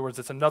 In other words,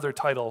 it's another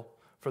title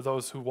for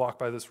those who walk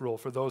by this rule,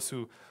 for those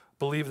who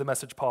believe the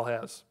message Paul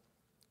has.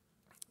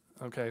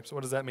 Okay, so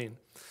what does that mean?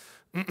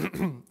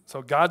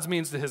 So God's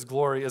means to his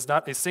glory is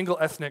not a single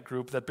ethnic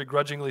group that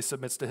begrudgingly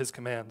submits to his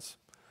commands.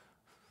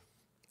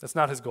 That's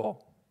not his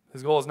goal.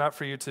 His goal is not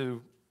for you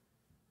to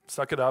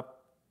suck it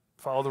up,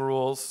 follow the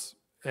rules,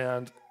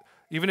 and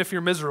even if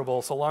you're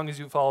miserable, so long as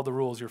you follow the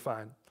rules, you're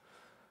fine.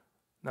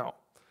 No.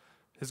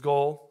 His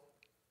goal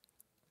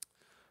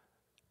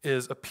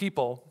is a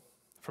people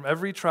from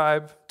every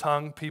tribe,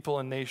 tongue, people,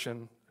 and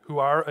nation who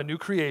are a new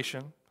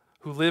creation,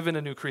 who live in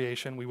a new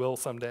creation, we will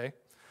someday,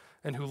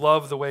 and who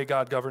love the way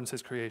God governs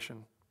his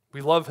creation.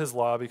 We love his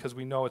law because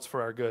we know it's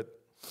for our good.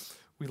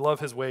 We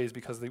love his ways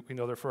because we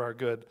know they're for our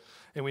good.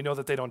 And we know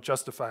that they don't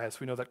justify us.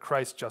 We know that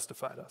Christ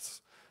justified us.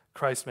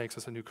 Christ makes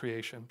us a new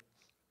creation.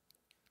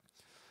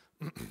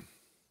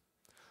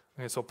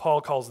 Okay, so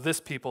Paul calls this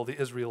people the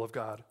Israel of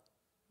God.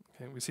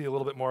 Okay, we see a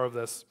little bit more of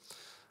this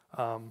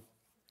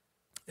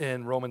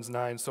in Romans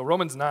 9. So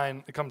Romans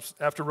 9, it comes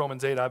after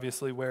Romans 8,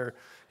 obviously, where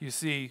you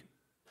see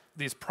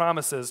these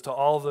promises to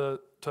all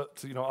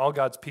all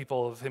God's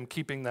people of him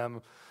keeping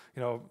them,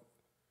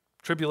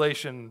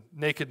 tribulation,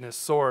 nakedness,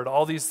 sword,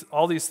 all these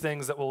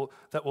things that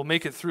will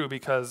make it through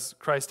because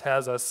Christ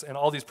has us, and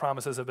all these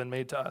promises have been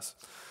made to us.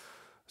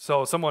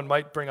 So someone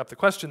might bring up the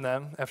question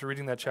then, after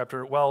reading that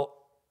chapter, well,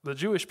 the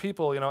Jewish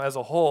people, as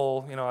a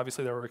whole,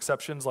 obviously there were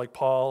exceptions like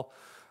Paul,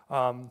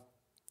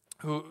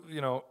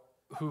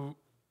 who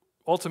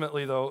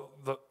ultimately, though,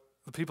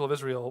 the people of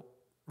Israel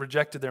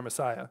rejected their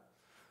Messiah.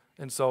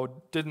 And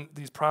so didn't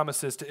these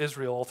promises to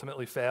Israel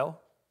ultimately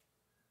fail?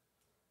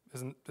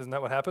 Isn't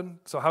that what happened?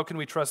 So how can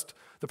we trust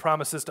the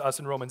promises to us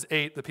in Romans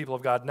 8, the people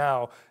of God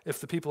now,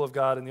 if the people of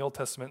God in the Old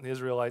Testament and the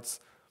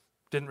Israelites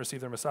didn't receive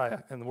their Messiah,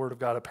 and the word of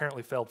God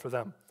apparently failed for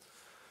them?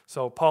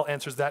 So Paul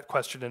answers that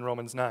question in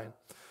Romans 9.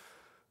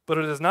 But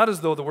it is not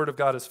as though the word of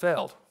God has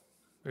failed.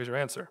 Here's your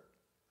answer.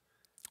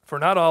 For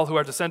not all who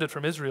are descended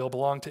from Israel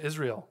belong to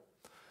Israel,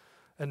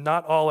 and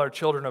not all are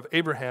children of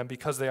Abraham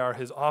because they are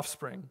his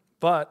offspring.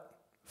 But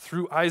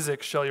through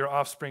Isaac shall your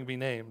offspring be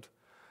named.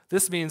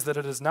 This means that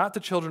it is not the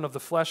children of the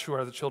flesh who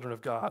are the children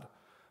of God,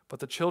 but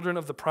the children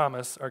of the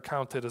promise are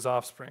counted as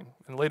offspring.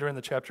 And later in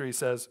the chapter he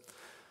says,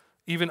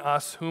 even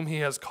us whom he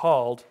has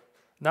called,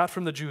 not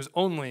from the Jews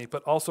only,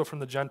 but also from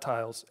the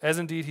Gentiles. As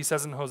indeed he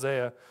says in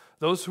Hosea,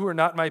 those who are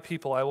not my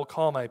people I will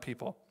call my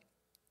people.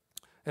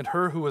 And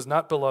her who was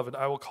not beloved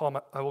I will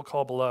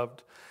call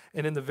beloved.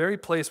 And in the very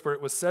place where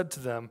it was said to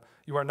them,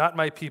 you are not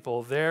my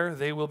people, there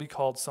they will be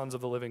called sons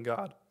of the living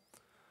God.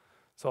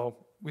 So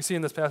we see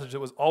in this passage it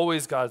was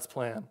always God's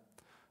plan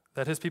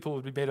that his people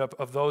would be made up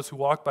of those who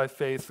walk by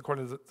faith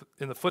according to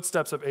in the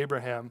footsteps of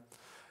Abraham,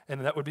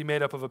 and that would be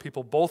made up of a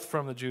people both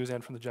from the Jews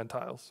and from the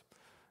Gentiles.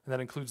 And that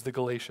includes the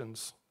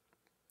Galatians.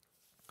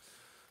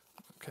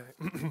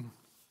 Okay.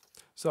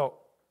 So,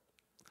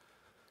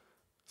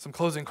 some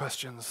closing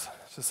questions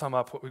to sum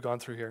up what we've gone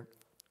through here.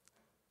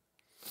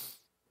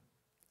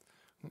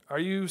 Are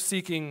you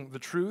seeking the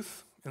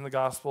truth in the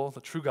gospel,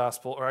 the true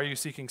gospel, or are you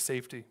seeking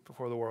safety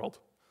before the world?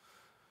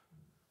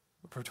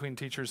 Between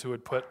teachers who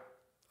would put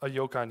a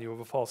yoke on you of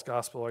a false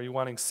gospel. Are you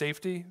wanting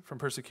safety from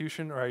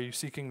persecution, or are you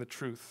seeking the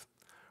truth?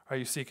 Are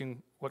you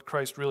seeking what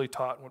Christ really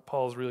taught and what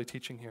Paul is really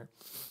teaching here?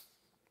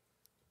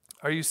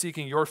 Are you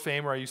seeking your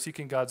fame, or are you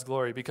seeking God's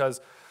glory?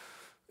 Because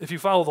if you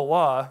follow the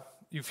law,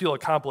 you feel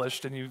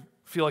accomplished and you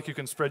feel like you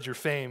can spread your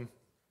fame,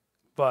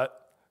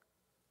 but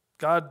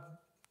God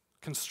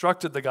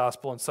constructed the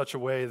gospel in such a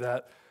way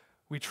that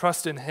we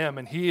trust in him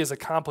and he is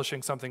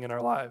accomplishing something in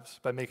our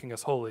lives by making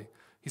us holy.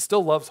 He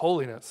still loves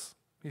holiness.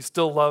 He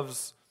still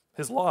loves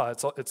his law.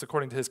 It's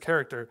according to his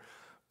character,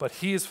 but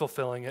he is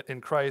fulfilling it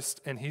in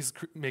Christ, and he's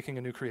making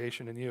a new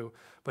creation in you.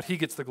 But he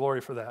gets the glory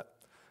for that.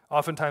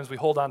 Oftentimes we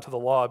hold on to the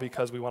law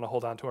because we want to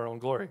hold on to our own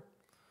glory.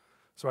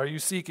 So are you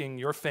seeking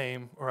your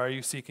fame, or are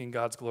you seeking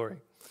God's glory?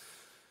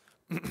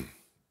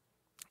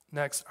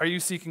 Next, are you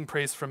seeking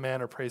praise from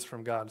man or praise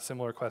from God?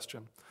 Similar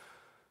question.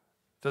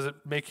 Does it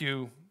make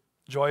you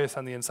joyous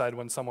on the inside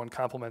when someone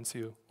compliments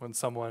you, when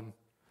someone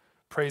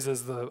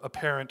praises the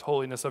apparent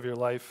holiness of your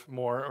life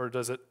more, or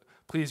does it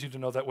please you to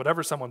know that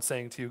whatever someone's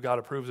saying to you, God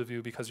approves of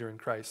you because you're in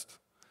Christ?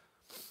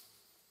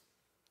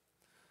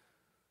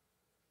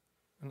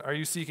 And are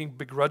you seeking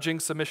begrudging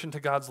submission to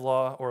God's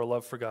law or a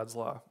love for God's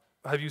law?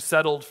 Have you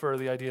settled for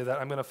the idea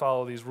that I'm going to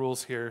follow these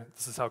rules here,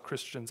 this is how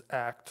Christians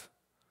act,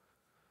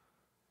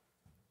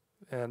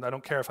 and I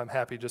don't care if I'm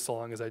happy just so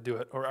long as I do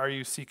it? Or are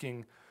you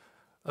seeking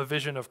a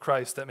vision of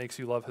Christ that makes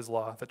you love his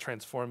law, that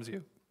transforms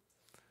you?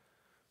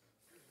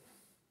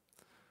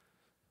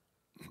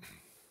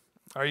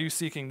 Are you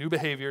seeking new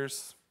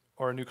behaviors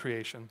or a new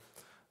creation?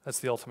 That's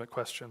the ultimate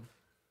question.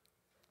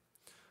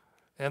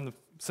 And the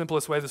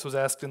simplest way this was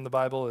asked in the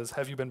Bible is,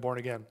 have you been born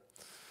again?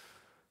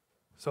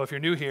 So if you're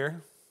new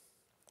here,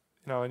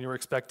 and you were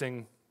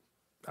expecting,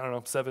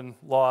 7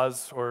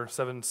 laws or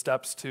 7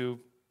 steps to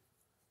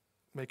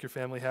make your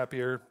family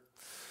happier,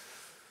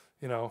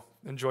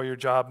 enjoy your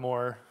job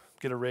more,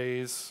 get a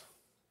raise,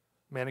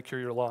 manicure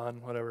your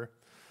lawn, whatever.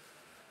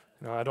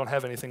 I don't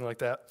have anything like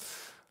that.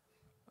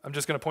 I'm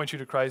just going to point you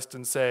to Christ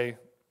and say,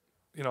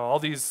 all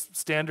these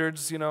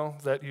standards,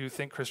 that you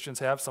think Christians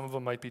have, some of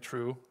them might be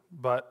true,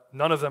 but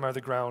none of them are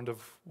the ground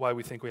of why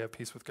we think we have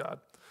peace with God.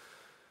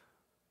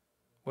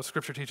 What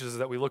Scripture teaches is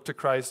that we look to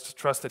Christ,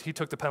 trust that he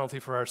took the penalty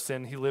for our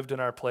sin, he lived in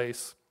our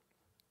place,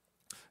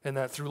 and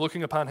that through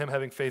looking upon him,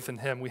 having faith in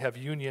him, we have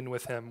union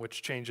with him,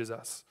 which changes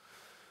us.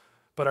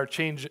 But our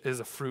change is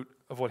a fruit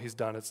of what he's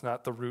done. It's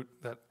not the root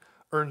that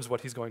earns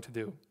what he's going to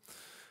do.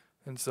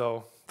 And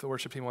so if the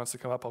worship team wants to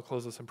come up, I'll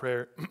close this in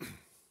prayer.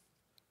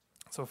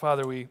 So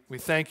Father, we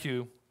thank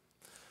you.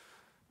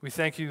 We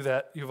thank you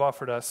that you've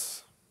offered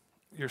us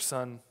your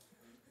Son.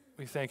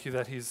 We thank you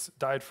that he's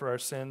died for our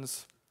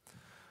sins,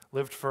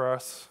 lived for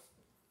us,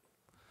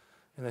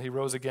 and that he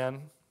rose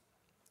again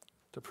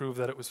to prove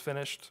that it was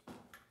finished.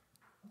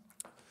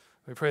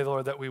 We pray,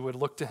 Lord, that we would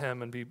look to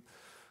him and be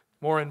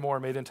more and more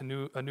made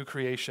into a new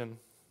creation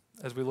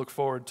as we look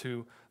forward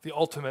to the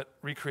ultimate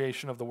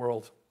recreation of the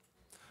world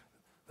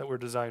that we're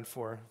designed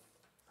for.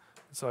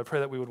 So I pray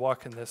that we would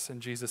walk in this in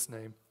Jesus'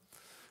 name.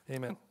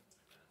 Amen.